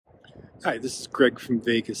Hi, this is Greg from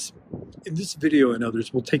Vegas. In this video and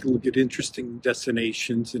others, we'll take a look at interesting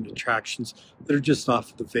destinations and attractions that are just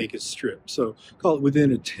off the Vegas Strip. So call it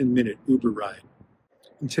within a 10-minute Uber ride.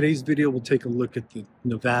 In today's video, we'll take a look at the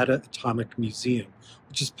Nevada Atomic Museum,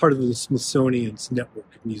 which is part of the Smithsonian's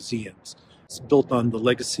network of museums. It's built on the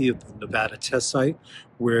legacy of the Nevada test site,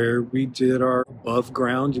 where we did our above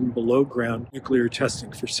ground and below ground nuclear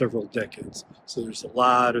testing for several decades. So there's a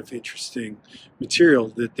lot of interesting material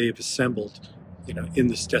that they've assembled, in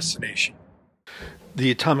this destination.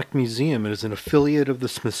 The Atomic Museum is an affiliate of the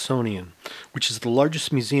Smithsonian, which is the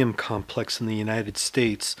largest museum complex in the United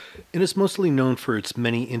States and is mostly known for its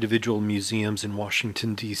many individual museums in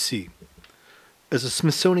Washington, D.C. As a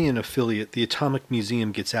Smithsonian affiliate, the Atomic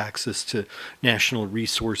Museum gets access to national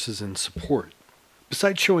resources and support.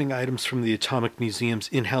 Besides showing items from the Atomic Museum's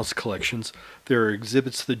in-house collections, there are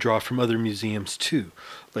exhibits that draw from other museums too,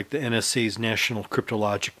 like the NSA's National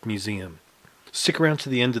Cryptologic Museum. Stick around to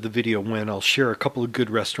the end of the video when I'll share a couple of good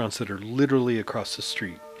restaurants that are literally across the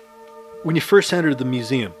street. When you first enter the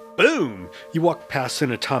museum, boom! You walk past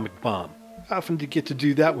an atomic bomb. How often do you get to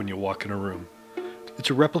do that when you walk in a room? It's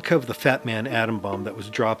a replica of the Fat Man atom bomb that was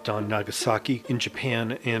dropped on Nagasaki in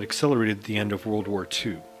Japan and accelerated at the end of World War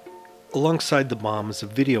II. Alongside the bomb is a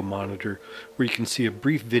video monitor where you can see a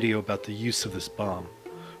brief video about the use of this bomb,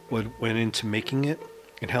 what went into making it,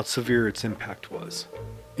 and how severe its impact was.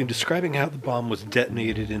 In describing how the bomb was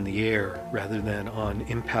detonated in the air rather than on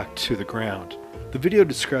impact to the ground, the video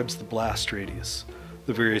describes the blast radius,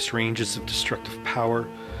 the various ranges of destructive power,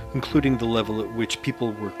 including the level at which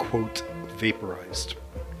people were, quote, vaporized.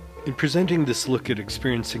 In presenting this look at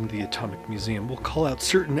experiencing the Atomic Museum, we'll call out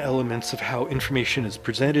certain elements of how information is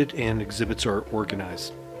presented and exhibits are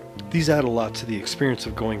organized. These add a lot to the experience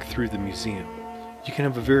of going through the museum. You can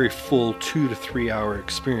have a very full 2 to 3 hour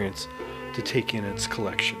experience to take in its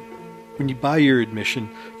collection. When you buy your admission,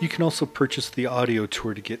 you can also purchase the audio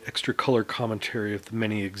tour to get extra color commentary of the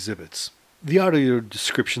many exhibits. The audio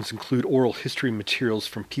descriptions include oral history materials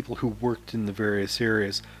from people who worked in the various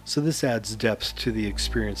areas, so this adds depth to the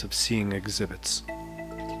experience of seeing exhibits.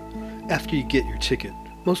 After you get your ticket,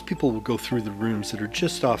 most people will go through the rooms that are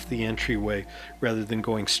just off the entryway rather than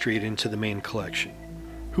going straight into the main collection.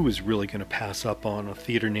 Who is really going to pass up on a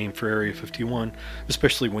theater name for Area 51,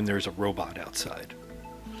 especially when there's a robot outside?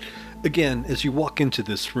 Again, as you walk into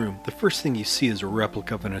this room, the first thing you see is a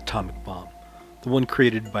replica of an atomic bomb, the one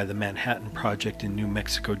created by the Manhattan Project in New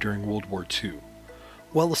Mexico during World War II.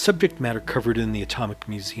 While the subject matter covered in the Atomic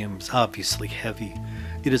Museum is obviously heavy,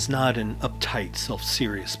 it is not an uptight,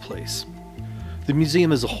 self-serious place. The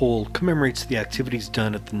museum as a whole commemorates the activities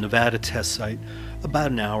done at the Nevada test site about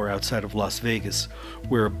an hour outside of Las Vegas,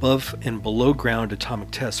 where above and below ground atomic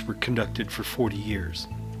tests were conducted for 40 years.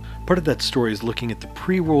 Part of that story is looking at the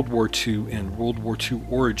pre-World War II and World War II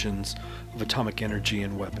origins of atomic energy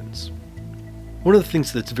and weapons. One of the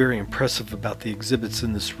things that's very impressive about the exhibits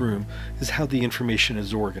in this room is how the information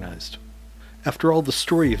is organized. After all, the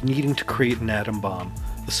story of needing to create an atom bomb,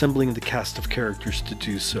 assembling the cast of characters to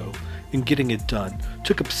do so, and getting it done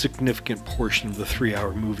took up a significant portion of the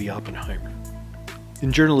 3-hour movie Oppenheimer.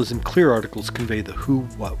 In journalism, clear articles convey the who,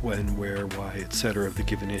 what, when, where, why, etc. of the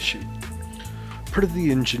given issue. Part of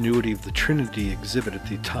the ingenuity of the Trinity exhibit at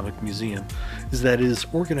the Atomic Museum is that it is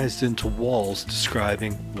organized into walls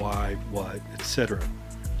describing why, what, etc.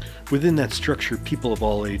 Within that structure, people of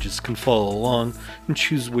all ages can follow along and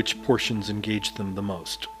choose which portions engage them the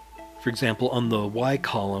most. For example, on the why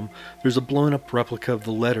column, there's a blown-up replica of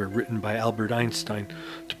the letter written by Albert Einstein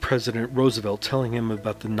to President Roosevelt telling him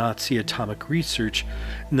about the Nazi atomic research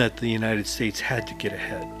and that the United States had to get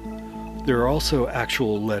ahead. There are also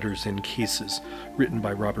actual letters in cases written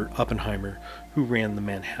by Robert Oppenheimer, who ran the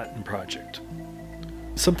Manhattan Project.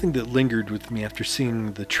 Something that lingered with me after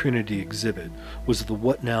seeing the Trinity exhibit was the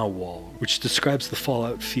What Now wall, which describes the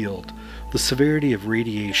fallout field, the severity of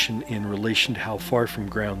radiation in relation to how far from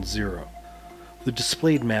ground zero. The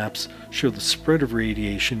displayed maps show the spread of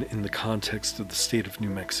radiation in the context of the state of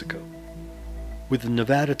New Mexico. With the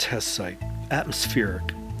Nevada test site,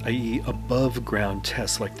 atmospheric, i.e. above ground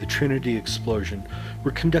tests like the Trinity explosion were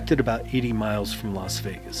conducted about 80 miles from Las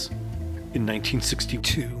Vegas. In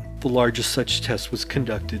 1962, the largest such test was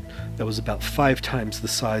conducted that was about 5 times the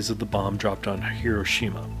size of the bomb dropped on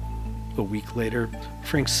Hiroshima. A week later,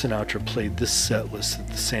 Frank Sinatra played this set list at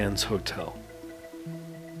the Sands Hotel.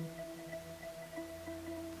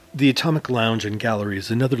 The Atomic Lounge and Gallery is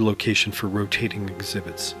another location for rotating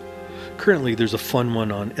exhibits. Currently, there's a fun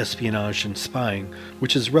one on espionage and spying,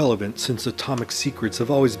 which is relevant since atomic secrets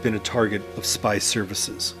have always been a target of spy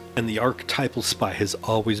services, and the archetypal spy has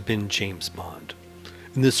always been James Bond.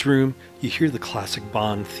 In this room, you hear the classic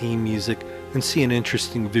Bond theme music and see an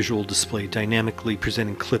interesting visual display dynamically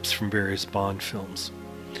presenting clips from various Bond films.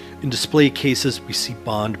 In display cases, we see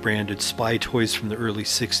Bond-branded spy toys from the early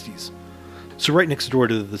 60s. So right next door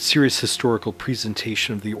to the serious historical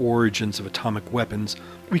presentation of the origins of atomic weapons,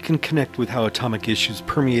 we can connect with how atomic issues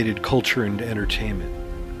permeated culture and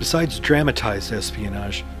entertainment. Besides dramatized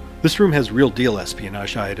espionage, this room has real-deal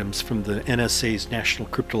espionage items from the NSA's National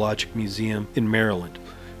Cryptologic Museum in Maryland,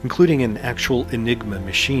 including an actual Enigma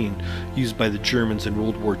machine used by the Germans in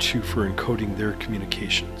World War II for encoding their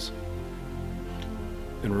communications.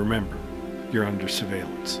 And remember, you're under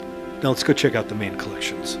surveillance. Now let's go check out the main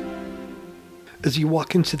collections. As you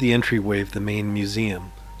walk into the entryway of the main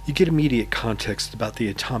museum, you get immediate context about the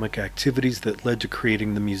atomic activities that led to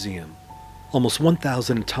creating the museum. Almost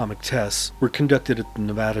 1,000 atomic tests were conducted at the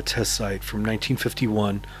Nevada test site from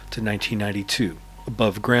 1951 to 1992,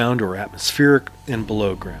 above ground or atmospheric and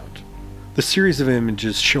below ground. The series of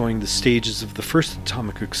images showing the stages of the first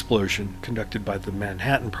atomic explosion conducted by the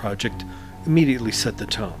Manhattan Project immediately set the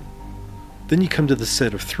tone. Then you come to the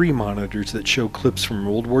set of 3 monitors that show clips from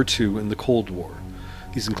World War II and the Cold War.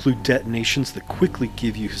 These include detonations that quickly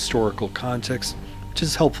give you historical context, which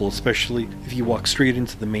is helpful especially if you walk straight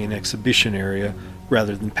into the main exhibition area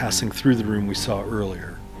rather than passing through the room we saw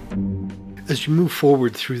earlier. As you move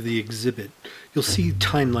forward through the exhibit, you'll see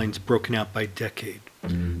timelines broken out by decade.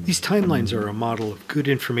 These timelines are a model of good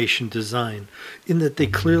information design in that they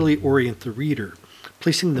clearly orient the reader,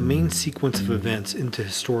 placing the main sequence of events into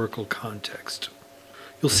historical context.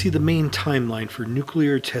 You'll see the main timeline for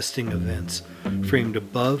nuclear testing events, framed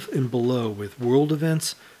above and below with world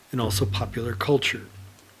events and also popular culture.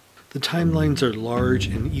 The timelines are large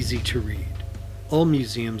and easy to read. All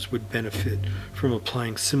museums would benefit from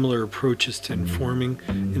applying similar approaches to informing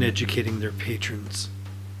and educating their patrons.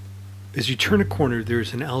 As you turn a corner, there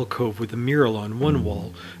is an alcove with a mural on one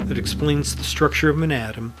wall that explains the structure of an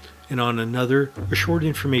atom, and on another, a short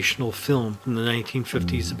informational film from the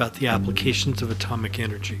 1950s about the applications of atomic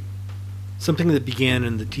energy. Something that began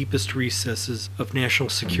in the deepest recesses of national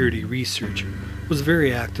security research was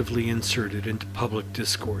very actively inserted into public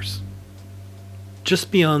discourse. Just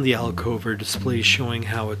beyond the alcove are displays showing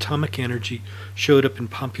how atomic energy showed up in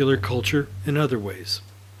popular culture and other ways.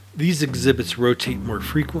 These exhibits rotate more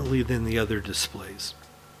frequently than the other displays.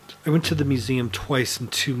 I went to the museum twice in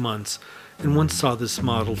 2 months and once saw this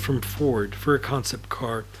model from Ford for a concept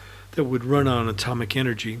car that would run on atomic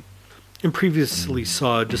energy, and previously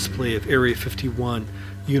saw a display of Area 51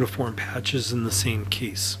 uniform patches in the same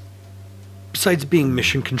case. Besides being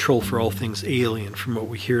mission control for all things alien from what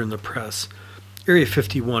we hear in the press, Area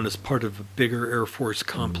 51 is part of a bigger Air Force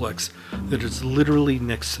complex that is literally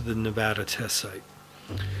next to the Nevada test site.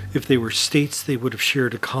 If they were states, they would have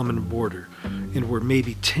shared a common border and were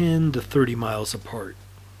maybe 10 to 30 miles apart.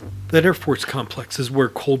 That Air Force complex is where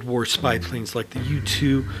Cold War spy planes like the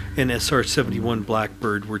U-2 and SR-71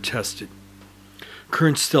 Blackbird were tested.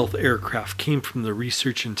 Current stealth aircraft came from the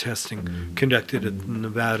research and testing conducted at the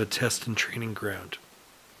Nevada Test and Training Ground.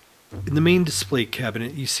 In the main display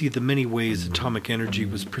cabinet, you see the many ways atomic energy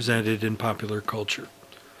was presented in popular culture.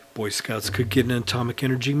 Boy Scouts could get an atomic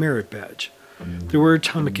energy merit badge. There were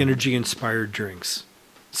atomic energy-inspired drinks.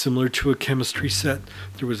 Similar to a chemistry set,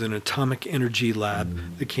 there was an atomic energy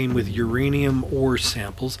lab that came with uranium ore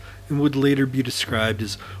samples and would later be described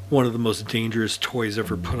as one of the most dangerous toys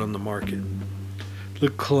ever put on the market.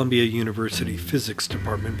 The Columbia University Physics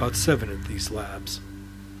Department bought 7 of these labs.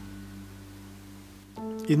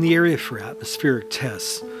 In the area for atmospheric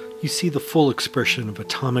tests, you see the full expression of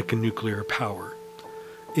atomic and nuclear power.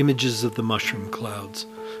 Images of the mushroom clouds,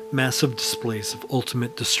 massive displays of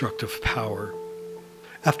ultimate destructive power.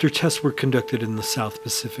 After tests were conducted in the South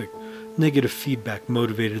Pacific, negative feedback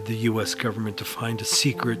motivated the U.S. government to find a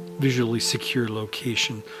secret, visually secure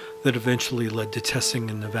location that eventually led to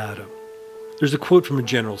testing in Nevada. There's a quote from a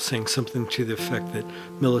general saying something to the effect that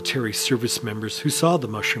military service members who saw the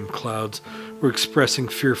mushroom clouds were expressing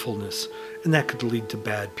fearfulness, and that could lead to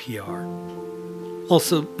bad PR.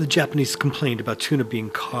 Also, the Japanese complained about tuna being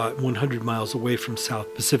caught 100 miles away from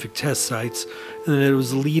South Pacific test sites, and that it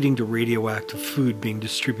was leading to radioactive food being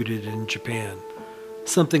distributed in Japan.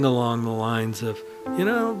 Something along the lines of,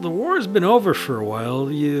 the war's been over for a while,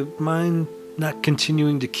 you mind not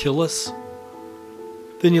continuing to kill us?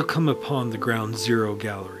 Then you'll come upon the Ground Zero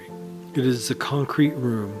Gallery. It is a concrete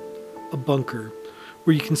room, a bunker,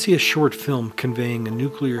 where you can see a short film conveying a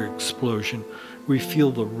nuclear explosion where you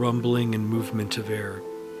feel the rumbling and movement of air.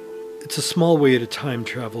 It's a small way to time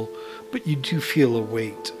travel, but you do feel a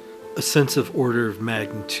weight, a sense of order of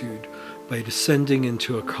magnitude, by descending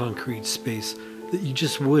into a concrete space that you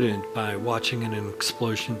just wouldn't by watching an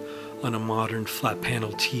explosion on a modern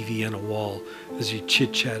flat-panel TV on a wall as you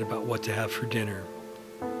chit-chat about what to have for dinner.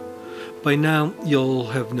 By now, you'll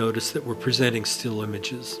have noticed that we're presenting still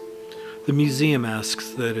images. The museum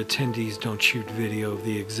asks that attendees don't shoot video of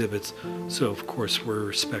the exhibits, so of course we're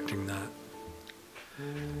respecting that.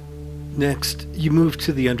 Next, you move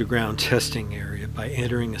to the underground testing area by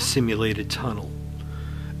entering a simulated tunnel.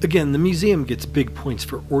 Again, the museum gets big points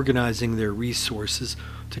for organizing their resources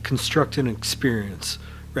to construct an experience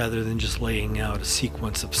rather than just laying out a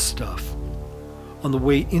sequence of stuff. On the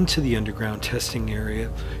way into the underground testing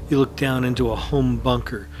area, you look down into a home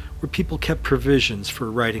bunker where people kept provisions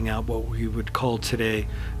for writing out what we would call today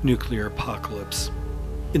nuclear apocalypse.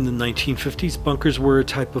 In the 1950s, bunkers were a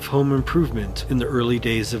type of home improvement in the early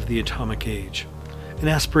days of the atomic age. An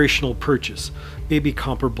aspirational purchase, maybe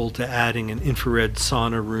comparable to adding an infrared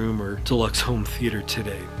sauna room or deluxe home theater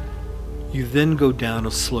today. You then go down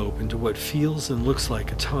a slope into what feels and looks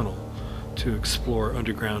like a tunnel to explore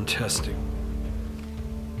underground testing.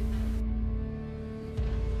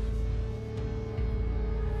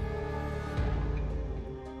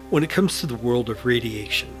 When it comes to the world of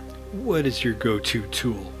radiation, what is your go-to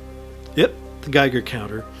tool? Yep, the Geiger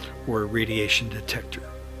counter or a radiation detector.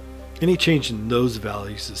 Any change in those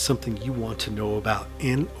values is something you want to know about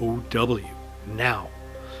NOW, now.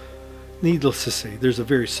 Needless to say, there's a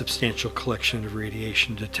very substantial collection of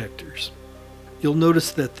radiation detectors. You'll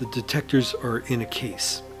notice that the detectors are in a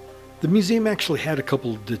case. The museum actually had a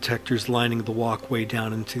couple of detectors lining the walkway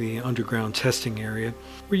down into the underground testing area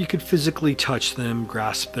where you could physically touch them,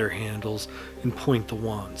 grasp their handles, and point the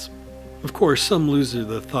wands. Of course, some loser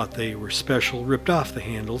that thought they were special ripped off the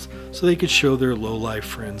handles so they could show their low-life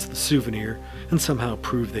friends the souvenir and somehow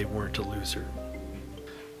prove they weren't a loser.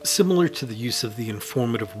 Similar to the use of the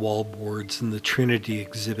informative wall boards in the Trinity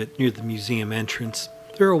exhibit near the museum entrance,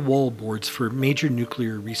 there are wall boards for major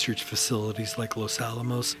nuclear research facilities like Los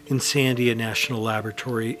Alamos and Sandia National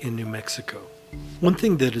Laboratory in New Mexico. One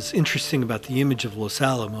thing that is interesting about the image of Los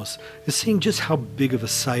Alamos is seeing just how big of a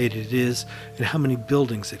site it is and how many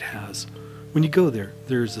buildings it has. When you go there,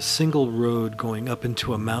 there's a single road going up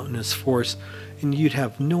into a mountainous forest, and you'd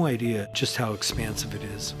have no idea just how expansive it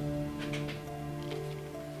is.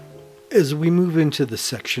 As we move into the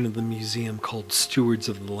section of the museum called Stewards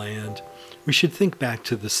of the Land, we should think back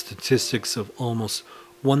to the statistics of almost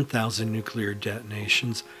 1,000 nuclear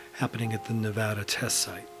detonations happening at the Nevada test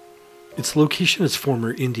site. Its location is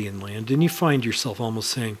former Indian land, and you find yourself almost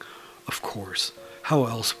saying, of course, how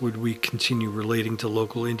else would we continue relating to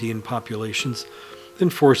local Indian populations than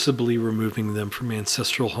forcibly removing them from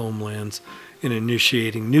ancestral homelands and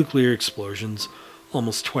initiating nuclear explosions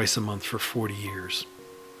almost twice a month for 40 years.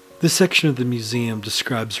 This section of the museum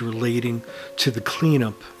describes relating to the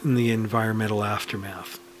cleanup and the environmental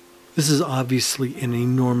aftermath. This is obviously an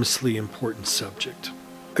enormously important subject.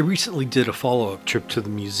 I recently did a follow-up trip to the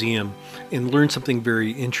museum and learned something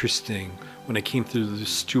very interesting when I came through the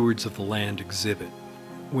Stewards of the Land exhibit.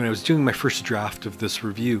 When I was doing my first draft of this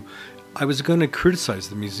review, I was going to criticize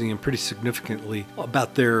the museum pretty significantly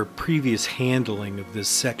about their previous handling of this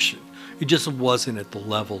section. It just wasn't at the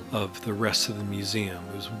level of the rest of the museum.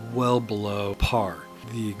 It was well below par.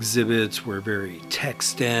 The exhibits were very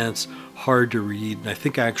text-dense, hard to read, and I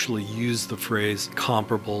think I actually used the phrase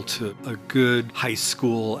comparable to a good high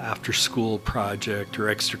school after-school project or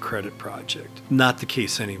extra credit project. Not the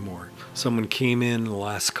case anymore. Someone came in the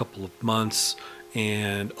last couple of months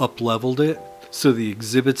and up-leveled it. So the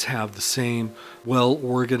exhibits have the same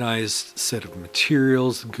well-organized set of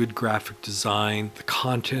materials, good graphic design. The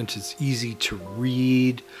content is easy to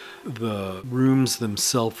read. The rooms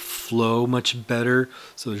themselves flow much better.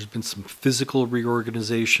 So there's been some physical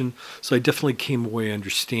reorganization. So I definitely came away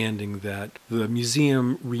understanding that the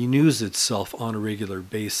museum renews itself on a regular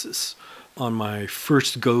basis. On my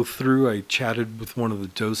first go-through, I chatted with one of the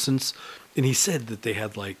docents, and he said that they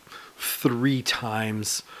had like 3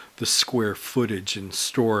 times the square footage and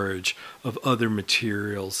storage of other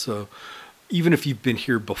materials. So even if you've been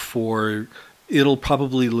here before, it'll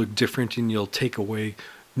probably look different and you'll take away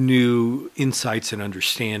new insights and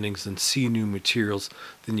understandings and see new materials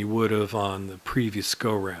than you would have on the previous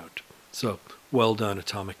go-round. So well done,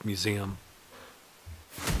 Atomic Museum.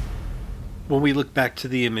 When we look back to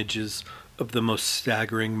the images of the most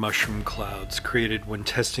staggering mushroom clouds created when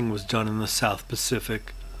testing was done in the South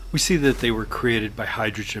Pacific, we see that they were created by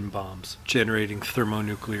hydrogen bombs, generating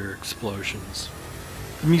thermonuclear explosions.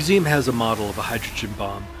 The museum has a model of a hydrogen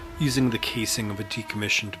bomb using the casing of a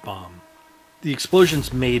decommissioned bomb. The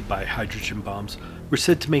explosions made by hydrogen bombs were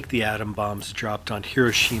said to make the atom bombs dropped on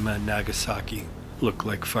Hiroshima and Nagasaki look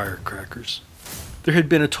like firecrackers. There had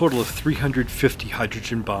been a total of 350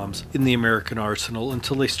 hydrogen bombs in the American arsenal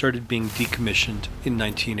until they started being decommissioned in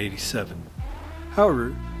 1987.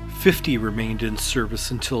 However, 50 remained in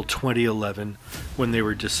service until 2011 when they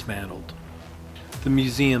were dismantled. The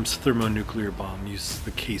museum's thermonuclear bomb uses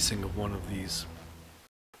the casing of one of these.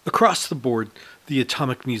 Across the board, the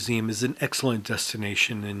Atomic Museum is an excellent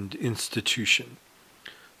destination and institution.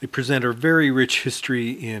 They present a very rich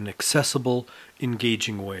history in accessible,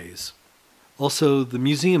 engaging ways. Also, the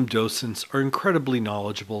museum docents are incredibly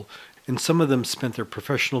knowledgeable, and some of them spent their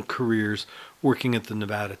professional careers working at the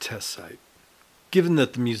Nevada test site. Given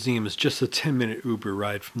that the museum is just a 10-minute Uber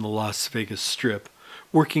ride from the Las Vegas Strip,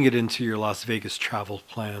 working it into your Las Vegas travel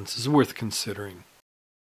plans is worth considering.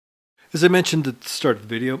 As I mentioned at the start of the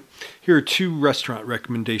video, here are 2 restaurant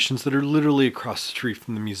recommendations that are literally across the street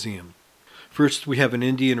from the museum. First, we have an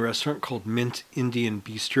Indian restaurant called Mint Indian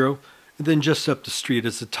Bistro, and then just up the street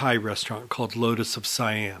is a Thai restaurant called Lotus of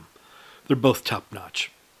Siam. They're both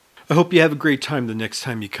top-notch. I hope you have a great time the next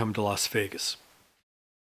time you come to Las Vegas.